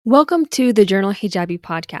Welcome to the Journal Hijabi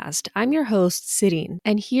podcast. I'm your host, Sireen,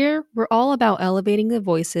 and here we're all about elevating the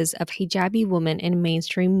voices of hijabi women in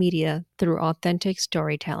mainstream media through authentic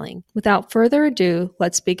storytelling. Without further ado,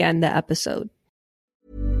 let's begin the episode.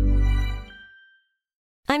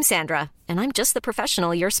 I'm Sandra, and I'm just the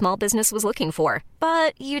professional your small business was looking for.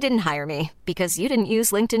 But you didn't hire me because you didn't use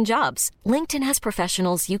LinkedIn Jobs. LinkedIn has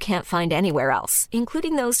professionals you can't find anywhere else,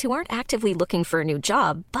 including those who aren't actively looking for a new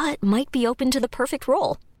job, but might be open to the perfect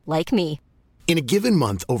role. Like me. In a given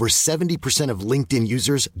month, over 70% of LinkedIn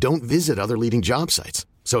users don't visit other leading job sites.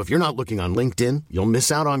 So if you're not looking on LinkedIn, you'll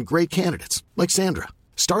miss out on great candidates like Sandra.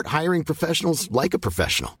 Start hiring professionals like a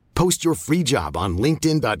professional. Post your free job on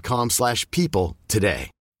linkedin.com/people today.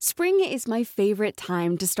 Spring is my favorite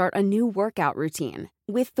time to start a new workout routine.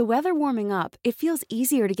 With the weather warming up, it feels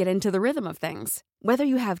easier to get into the rhythm of things. Whether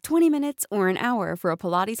you have 20 minutes or an hour for a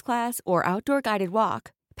Pilates class or outdoor guided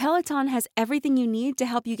walk, Peloton has everything you need to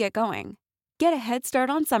help you get going. Get a head start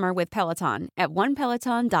on summer with Peloton at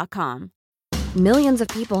onepeloton.com. Millions of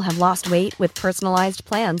people have lost weight with personalized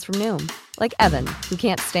plans from Noom. Like Evan, who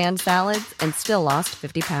can't stand salads and still lost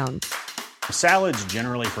 50 pounds. Salads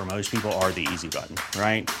generally for most people are the easy button,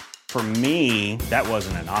 right? For me, that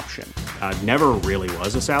wasn't an option. I never really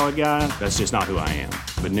was a salad guy. That's just not who I am.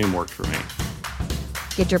 But Noom worked for me.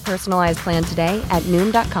 Get your personalized plan today at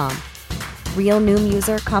Noom.com. Real Noom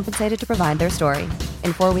user compensated to provide their story.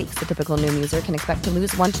 In 4 weeks, the typical Noom user can expect to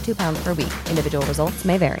lose 1 to 2 pounds per week. Individual results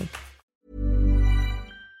may vary.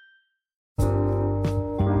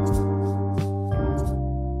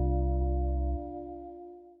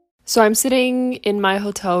 So I'm sitting in my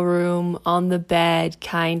hotel room on the bed,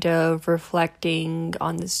 kind of reflecting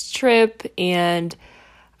on this trip, and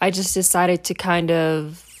I just decided to kind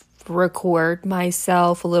of record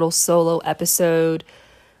myself a little solo episode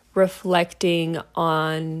reflecting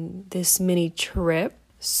on this mini trip.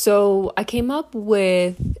 So I came up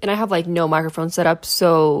with, and I have like no microphone set up,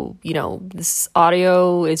 so this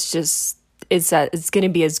audio is just it's going to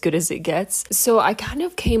be as good as it gets. So I kind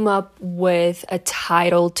of came up with a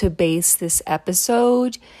title to base this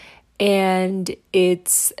episode, and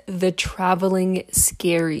it's The Traveling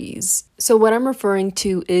Scaries. So what I'm referring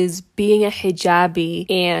to is being a hijabi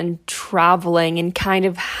and traveling and kind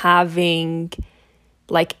of having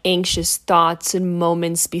like anxious thoughts and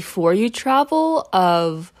moments before you travel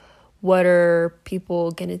of what are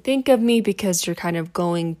people going to think of me, because you're kind of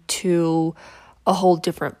going to a whole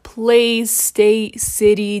different place, state,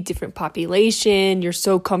 city, different population. You're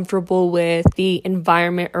so comfortable with the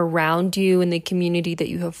environment around you and the community that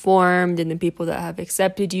you have formed and the people that have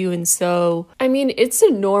accepted you. And so, it's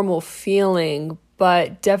a normal feeling,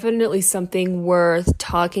 but definitely something worth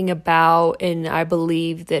talking about. And I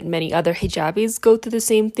believe that many other hijabis go through the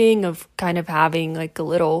same thing of kind of having like a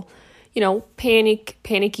little,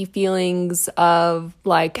 panicky feelings of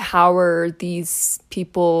like, how are these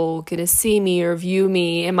people gonna see me or view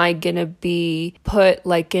me? Am I gonna be put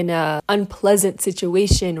like in a unpleasant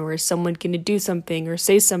situation, or is someone gonna do something or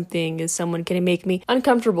say something? Is someone gonna make me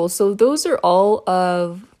uncomfortable? So those are all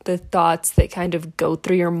of the thoughts that kind of go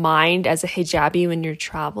through your mind as a hijabi when you're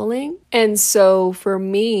traveling. And so for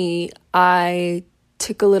me, I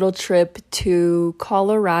took a little trip to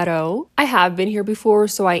Colorado. I have been here before,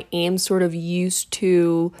 so I am sort of used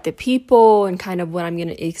to the people and kind of what I'm going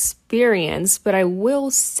to experience. But I will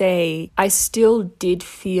say I still did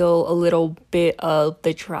feel a little bit of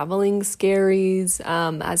the traveling scaries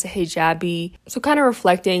as a hijabi. So kind of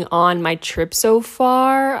reflecting on my trip so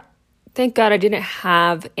far, thank God I didn't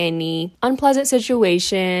have any unpleasant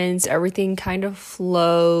situations. Everything kind of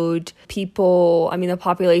flowed. People, the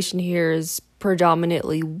population here is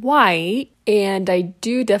predominantly white, and I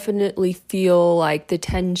do definitely feel like the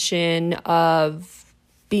tension of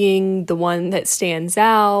being the one that stands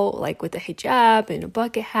out, like with a hijab and a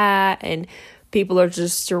bucket hat, and people are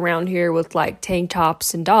just around here with like tank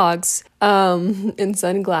tops and dogs and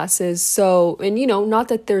sunglasses. So, and not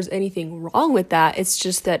that there's anything wrong with that, it's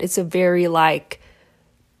just that it's a very like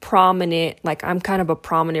prominent, like I'm kind of a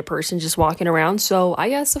prominent person just walking around, so I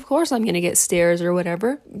guess of course I'm gonna get stares or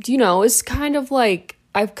whatever. It's kind of like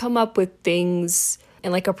I've come up with things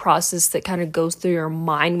and like a process that kind of goes through your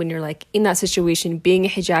mind when you're like in that situation, being a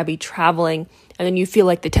hijabi, traveling, and then you feel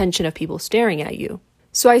like the tension of people staring at you.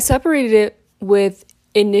 So I separated it with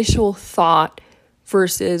initial thought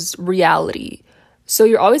versus reality. So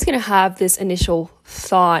you're always going to have this initial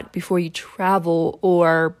thought before you travel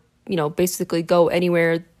or, basically go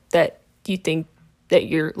anywhere that you think that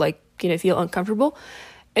you're like going to feel uncomfortable.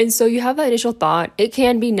 And so you have that initial thought. It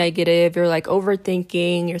can be negative. You're like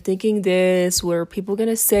overthinking. You're thinking this. What are people going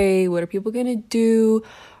to say? What are people going to do?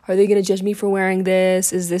 are they going to judge me for wearing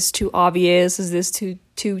this? Is this too obvious? Is this too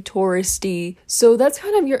touristy? So that's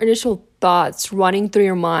kind of your initial thoughts running through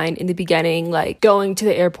your mind in the beginning, like going to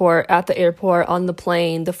the airport, at the airport, on the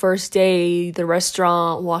plane, the first day, the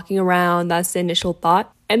restaurant, walking around. That's the initial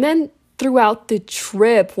thought. And then throughout the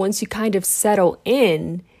trip, once you kind of settle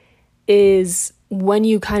in, is when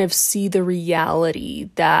you kind of see the reality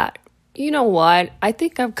that, you know what, I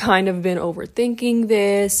think I've kind of been overthinking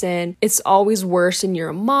this, and it's always worse in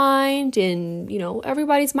your mind, and, you know,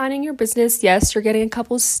 everybody's minding your business. Yes, you're getting a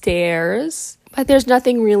couple stares, but there's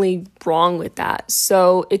nothing really wrong with that.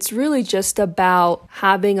 So it's really just about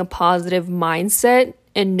having a positive mindset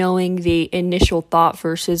and knowing the initial thought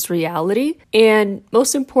versus reality. And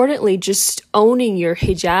most importantly, just owning your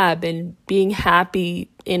hijab and being happy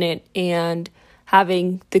in it and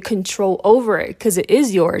having the control over it, because it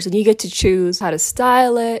is yours and you get to choose how to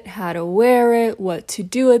style it, how to wear it, what to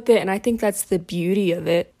do with it. And I think that's the beauty of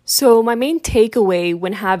it. So my main takeaway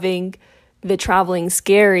when having the traveling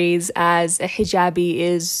scaries as a hijabi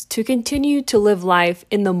is to continue to live life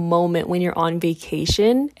in the moment when you're on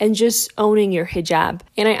vacation and just owning your hijab.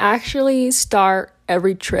 And I actually start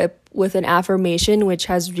every trip with an affirmation, which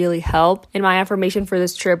has really helped. And my affirmation for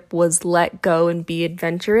this trip was let go and be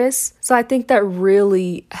adventurous. So I think that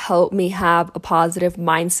really helped me have a positive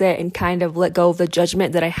mindset and kind of let go of the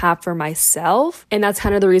judgment that I have for myself. And that's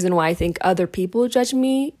kind of the reason why I think other people judge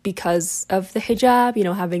me, because of the hijab, you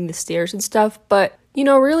know, having the stares and stuff. But you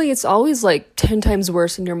know, really, it's always like 10 times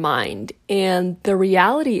worse in your mind. And the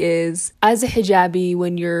reality is, as a hijabi,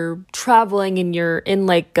 when you're traveling and you're in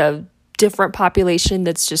like a different population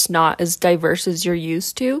that's just not as diverse as you're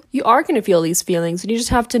used to, you are going to feel these feelings, and you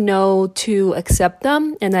just have to know to accept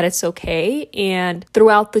them and that it's okay. And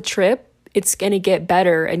throughout the trip, it's going to get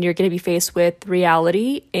better, and you're going to be faced with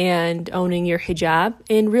reality and owning your hijab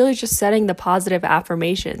and really just setting the positive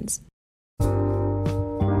affirmations.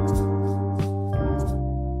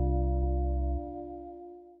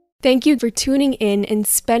 Thank you for tuning in and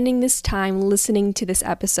spending this time listening to this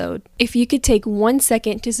episode. If you could take 1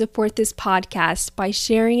 second to support this podcast by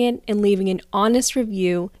sharing it and leaving an honest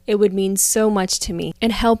review, it would mean so much to me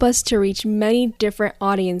and help us to reach many different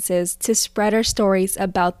audiences to spread our stories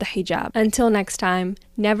about the hijab. Until next time,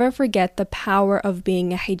 never forget the power of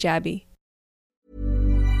being a hijabi.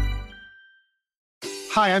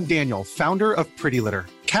 Hi, I'm Daniel, founder of Pretty Litter.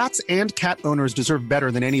 Cats and cat owners deserve better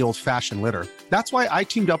than any old-fashioned litter. That's why I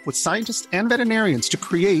teamed up with scientists and veterinarians to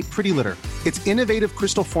create Pretty Litter. Its innovative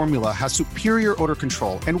crystal formula has superior odor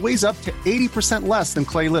control and weighs up to 80% less than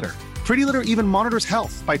clay litter. Pretty Litter even monitors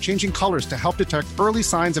health by changing colors to help detect early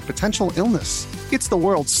signs of potential illness. It's the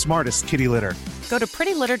world's smartest kitty litter. Go to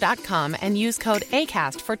prettylitter.com and use code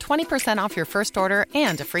ACAST for 20% off your first order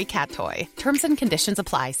and a free cat toy. Terms and conditions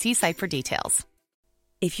apply. See site for details.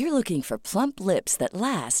 If you're looking for plump lips that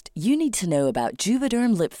last, you need to know about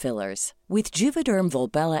Juvederm lip fillers. With Juvederm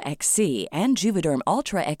Volbella XC and Juvederm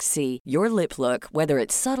Ultra XC, your lip look, whether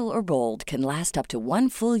it's subtle or bold, can last up to 1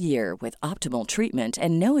 full year with optimal treatment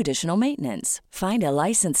and no additional maintenance. Find a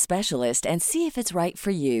licensed specialist and see if it's right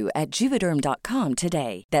for you at Juvederm.com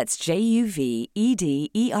today. That's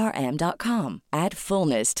JUVEDERM.com. Add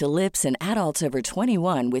fullness to lips in adults over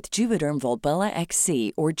 21 with Juvederm Volbella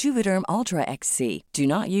XC or Juvederm Ultra XC. Do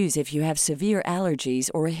not use if you have severe allergies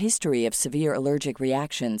or a history of severe allergic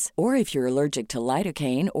reactions, or if you're allergic to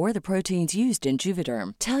lidocaine or the proteins used in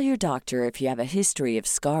Juvederm. Tell your doctor if you have a history of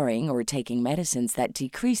scarring or taking medicines that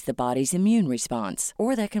decrease the body's immune response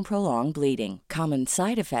or that can prolong bleeding. Common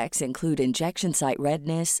side effects include injection site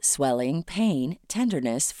redness, swelling, pain,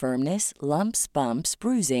 tenderness, firmness, lumps, bumps,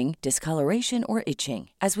 bruising, discoloration, or itching.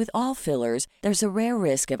 As with all fillers, there's a rare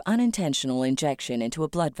risk of unintentional injection into a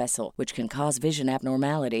blood vessel, which can cause vision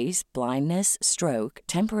abnormalities, blindness, stroke,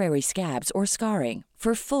 temporary scabs, or scarring.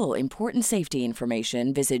 For full, important safety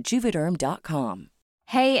information, visit Juvederm.com.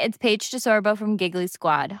 Hey, it's Paige DeSorbo from Giggly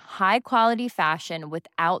Squad. High quality fashion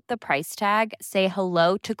without the price tag. Say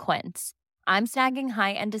hello to Quince. I'm snagging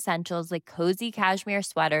high-end essentials like cozy cashmere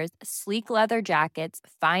sweaters, sleek leather jackets,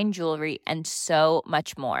 fine jewelry, and so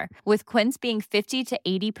much more. With Quince being 50 to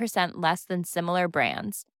 80% less than similar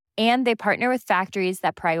brands. And they partner with factories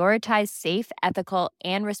that prioritize safe, ethical,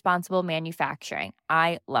 and responsible manufacturing.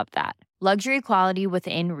 I love that. Luxury quality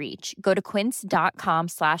within reach. Go to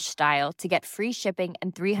quince.com/style to get free shipping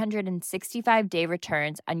and 365-day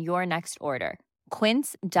returns on your next order.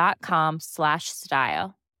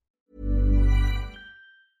 Quince.com/style.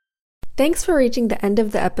 Thanks for reaching the end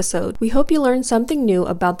of the episode. We hope you learned something new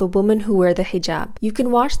about the women who wear the hijab. You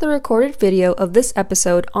can watch the recorded video of this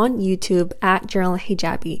episode on YouTube at Journal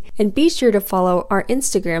Hijabi, and be sure to follow our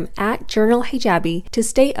Instagram at Journal Hijabi to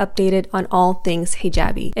stay updated on all things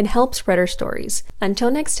hijabi and help spread our stories.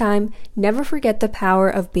 Until next time, never forget the power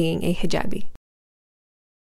of being a hijabi.